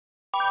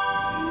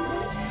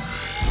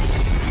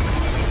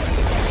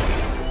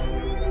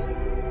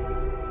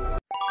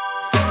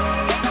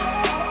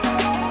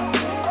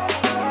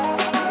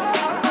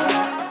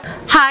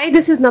Hi,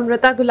 this is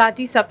Namrata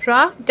Gulati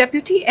Sapra,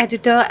 Deputy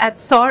Editor at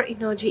SOAR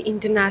Energy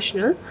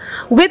International.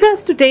 With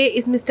us today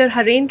is Mr.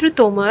 Harendra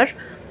Tomar.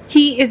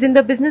 He is in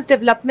the Business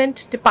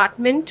Development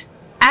Department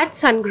at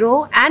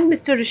Sungrow, and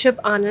Mr.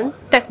 Risabh Anand,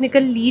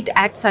 Technical Lead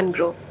at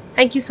Sungrow.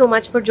 Thank you so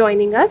much for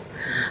joining us.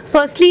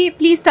 Firstly,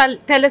 please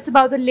tell us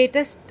about the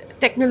latest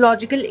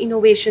technological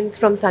innovations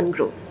from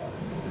Sungrow.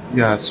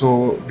 Yeah,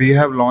 so we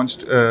have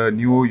launched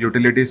new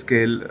utility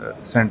scale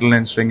central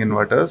and string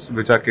inverters,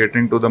 which are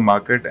catering to the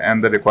market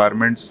and the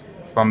requirements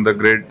from the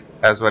grid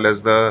as well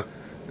as the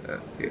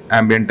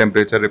ambient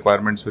temperature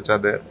requirements which are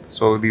there.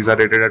 So these are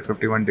rated at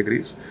 51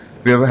 degrees.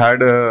 We have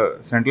had a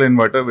central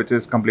inverter which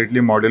is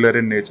completely modular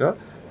in nature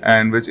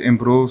and which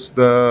improves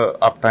the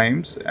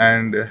uptimes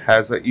and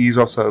has a ease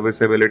of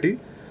serviceability.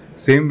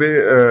 Same way,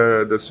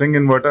 the string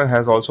inverter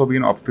has also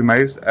been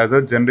optimized as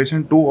a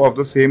generation 2 of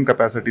the same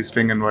capacity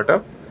string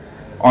inverter.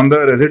 On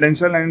the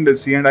residential and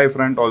C&I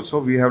front also,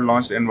 we have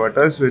launched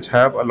inverters which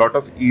have a lot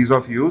of ease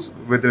of use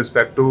with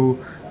respect to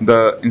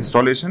the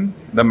installation,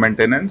 the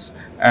maintenance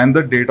and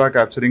the data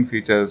capturing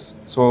features.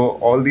 So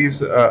all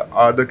these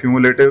are the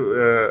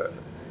cumulative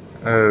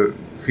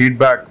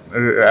feedback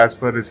as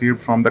per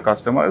received from the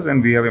customers,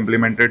 and we have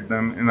implemented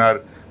them in our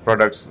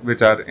products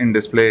which are in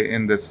display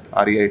in this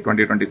REI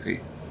 2023.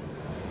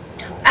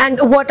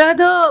 And what are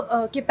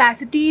the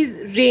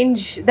capacities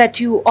range that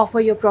you offer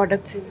your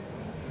products in?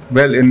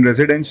 Well, in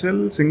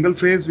residential single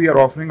phase, we are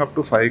offering up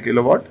to 5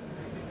 kilowatt.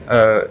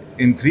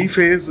 In 3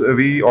 phase,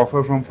 we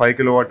offer from 5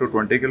 kilowatt to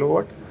 20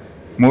 kilowatt.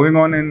 Moving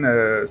on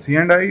in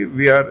C&I,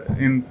 we are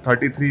in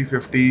 33,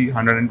 50,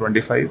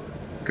 125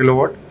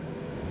 kilowatt.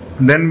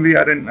 Then we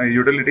are in a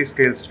utility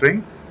scale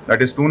string,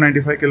 that is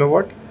 295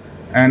 kilowatt.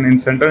 And in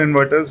central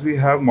inverters, we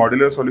have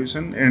modular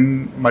solution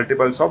in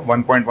multiples of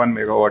 1.1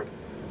 megawatt.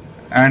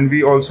 And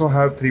we also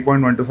have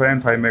 3.125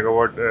 and 5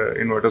 megawatt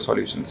inverter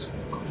solutions.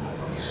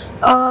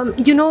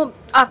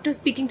 After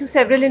speaking to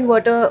several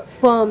inverter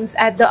firms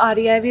at the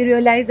REI, we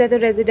realized that the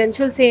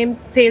residential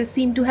sales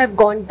seem to have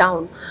gone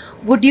down.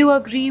 Would you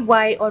agree?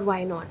 Why or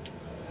why not?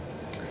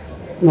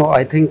 No,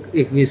 I think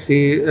if we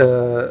see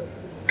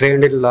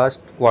trend in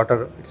last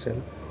quarter itself,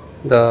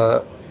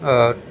 the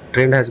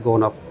trend has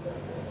gone up.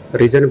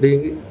 Reason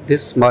being,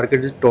 this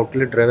market is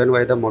totally driven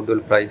by the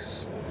module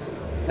price,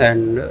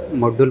 and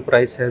module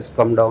price has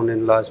come down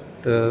in last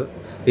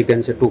we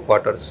can say 2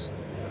 quarters.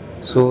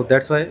 So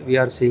that's why we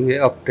are seeing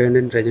a uptrend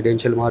in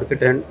residential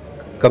market, and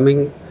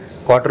coming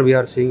quarter we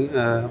are seeing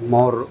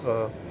more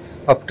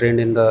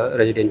uptrend in the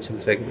residential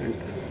segment.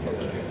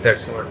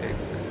 That's what I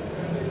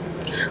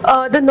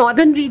think. The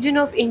northern region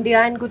of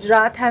India and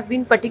Gujarat have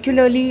been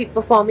particularly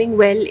performing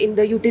well in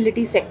the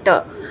utility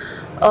sector.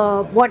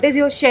 What is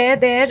your share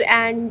there,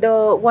 and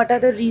what are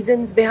the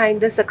reasons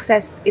behind the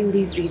success in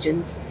these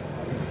regions?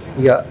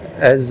 Yeah,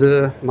 as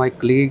my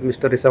colleague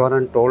Mr. Risabh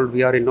Anand told,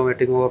 we are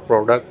innovating our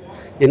product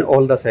in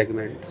all the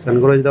segments.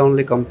 Sungrow is the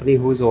only company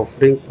who is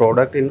offering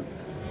product in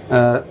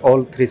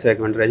all 3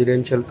 segments: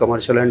 residential,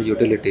 commercial and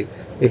utility.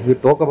 If we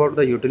talk about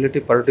the utility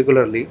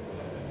particularly,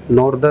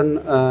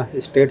 northern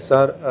states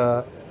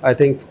are I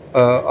think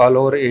all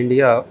over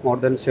India more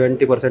than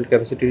 70%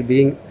 capacity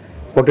being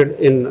put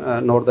in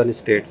northern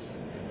states,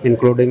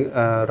 including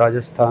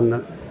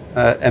Rajasthan,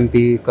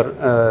 MP,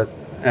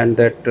 and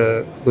that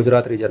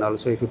Gujarat region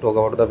also, if you talk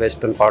about the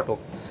western part of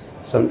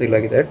something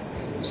like that.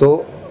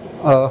 So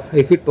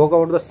if we talk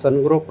about the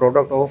Sungrow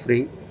product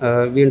offering,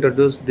 we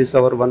introduced this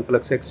our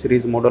 1+X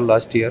series model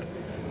last year,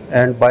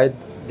 and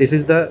this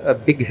is the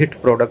big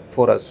hit product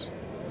for us.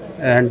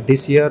 And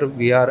this year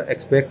we are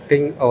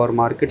expecting our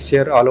market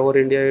share all over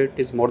India, it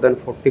is more than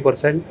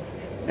 40%.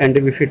 And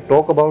if we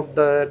talk about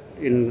the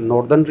in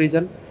northern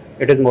region,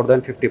 it is more than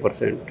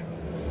 50%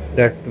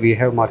 that we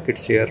have market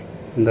share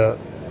in the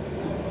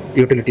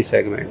utility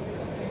segment.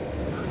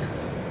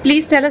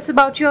 Please tell us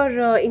about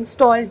your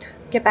installed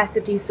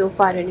capacity so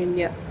far in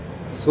India.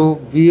 So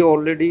we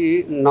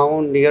already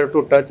now near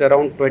to touch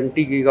around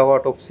 20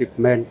 gigawatt of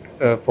shipment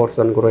for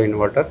Sungrow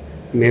inverter.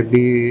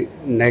 Maybe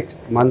next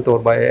month or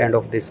by end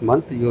of this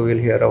month, you will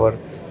hear our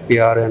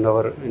PR and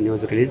our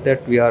news release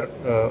that we are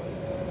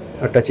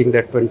touching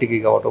that 20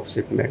 gigawatt of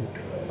shipment.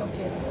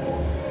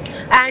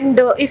 And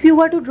if you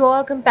were to draw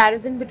a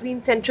comparison between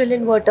central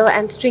inverter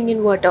and string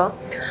inverter,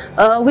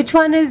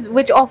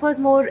 which offers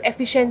more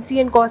efficiency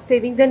and cost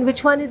savings, and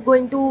which one is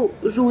going to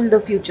rule the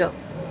future?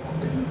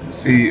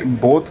 See,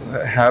 both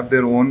have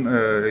their own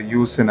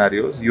use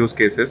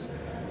cases.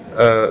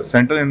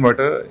 Central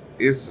inverter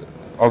is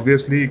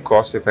obviously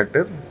cost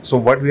effective. So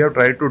what we have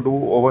tried to do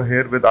over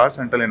here with our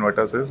central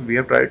inverters is we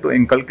have tried to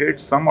inculcate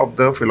some of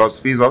the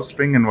philosophies of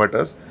string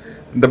inverters.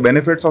 The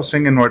benefits of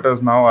string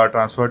inverters now are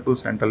transferred to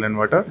central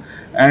inverter,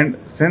 and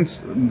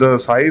since the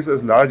size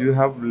is large, you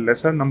have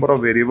lesser number of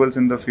variables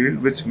in the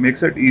field, which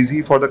makes it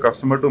easy for the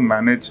customer to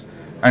manage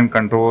and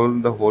control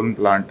the whole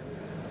plant.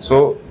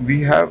 So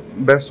we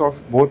have best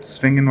of both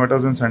string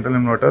inverters and central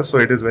inverters, so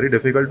it is very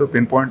difficult to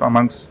pinpoint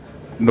amongst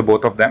the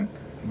both of them.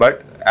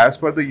 But as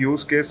per the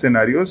use case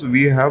scenarios,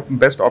 we have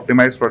best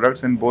optimized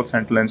products in both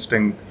central and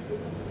string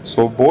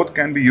So both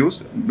can be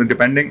used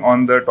depending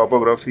on the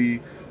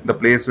topography, the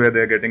place where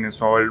they are getting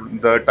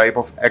installed, the type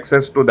of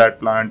access to that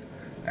plant,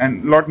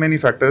 and lot many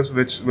factors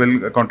which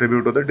will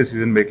contribute to the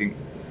decision making.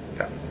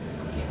 Yeah.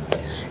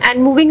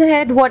 And moving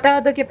ahead, what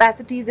are the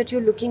capacities that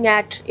you're looking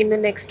at in the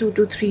next 2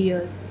 to 3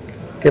 years?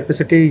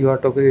 Capacity, you are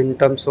talking in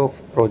terms of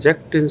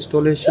project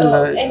installation? What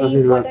are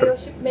your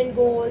shipment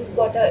goals?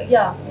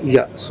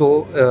 Yeah,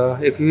 so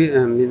if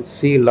you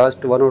see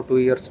last 1 or 2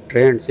 years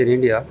trends in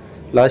India,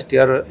 last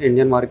year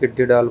Indian market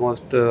did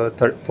almost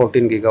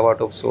 14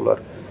 gigawatt of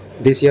solar.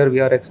 This year we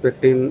are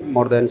expecting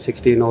more than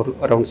 16 or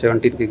around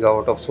 17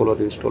 gigawatt of solar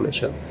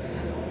installation.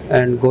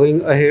 And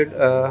going ahead,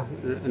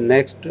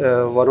 next 1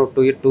 or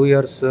 2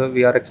 years,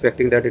 we are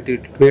expecting that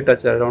it may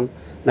touch around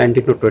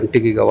 19 to 20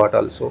 gigawatt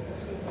also.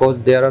 Because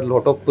there are a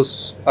lot of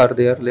push are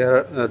there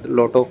are a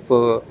lot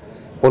of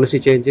policy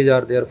changes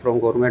are there from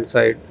government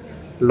side.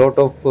 Lot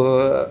of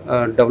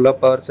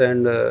developers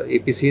and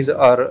EPCs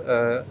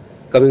are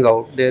coming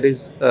out. There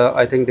is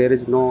I think there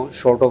is no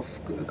short of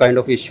kind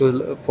of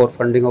issue for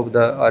funding of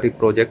the RE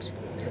projects.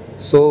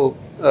 So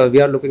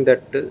we are looking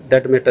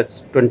that may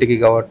touch 20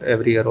 gigawatt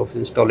every year of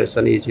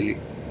installation easily.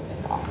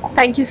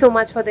 Thank you so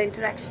much for the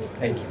interaction.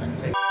 Thank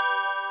you.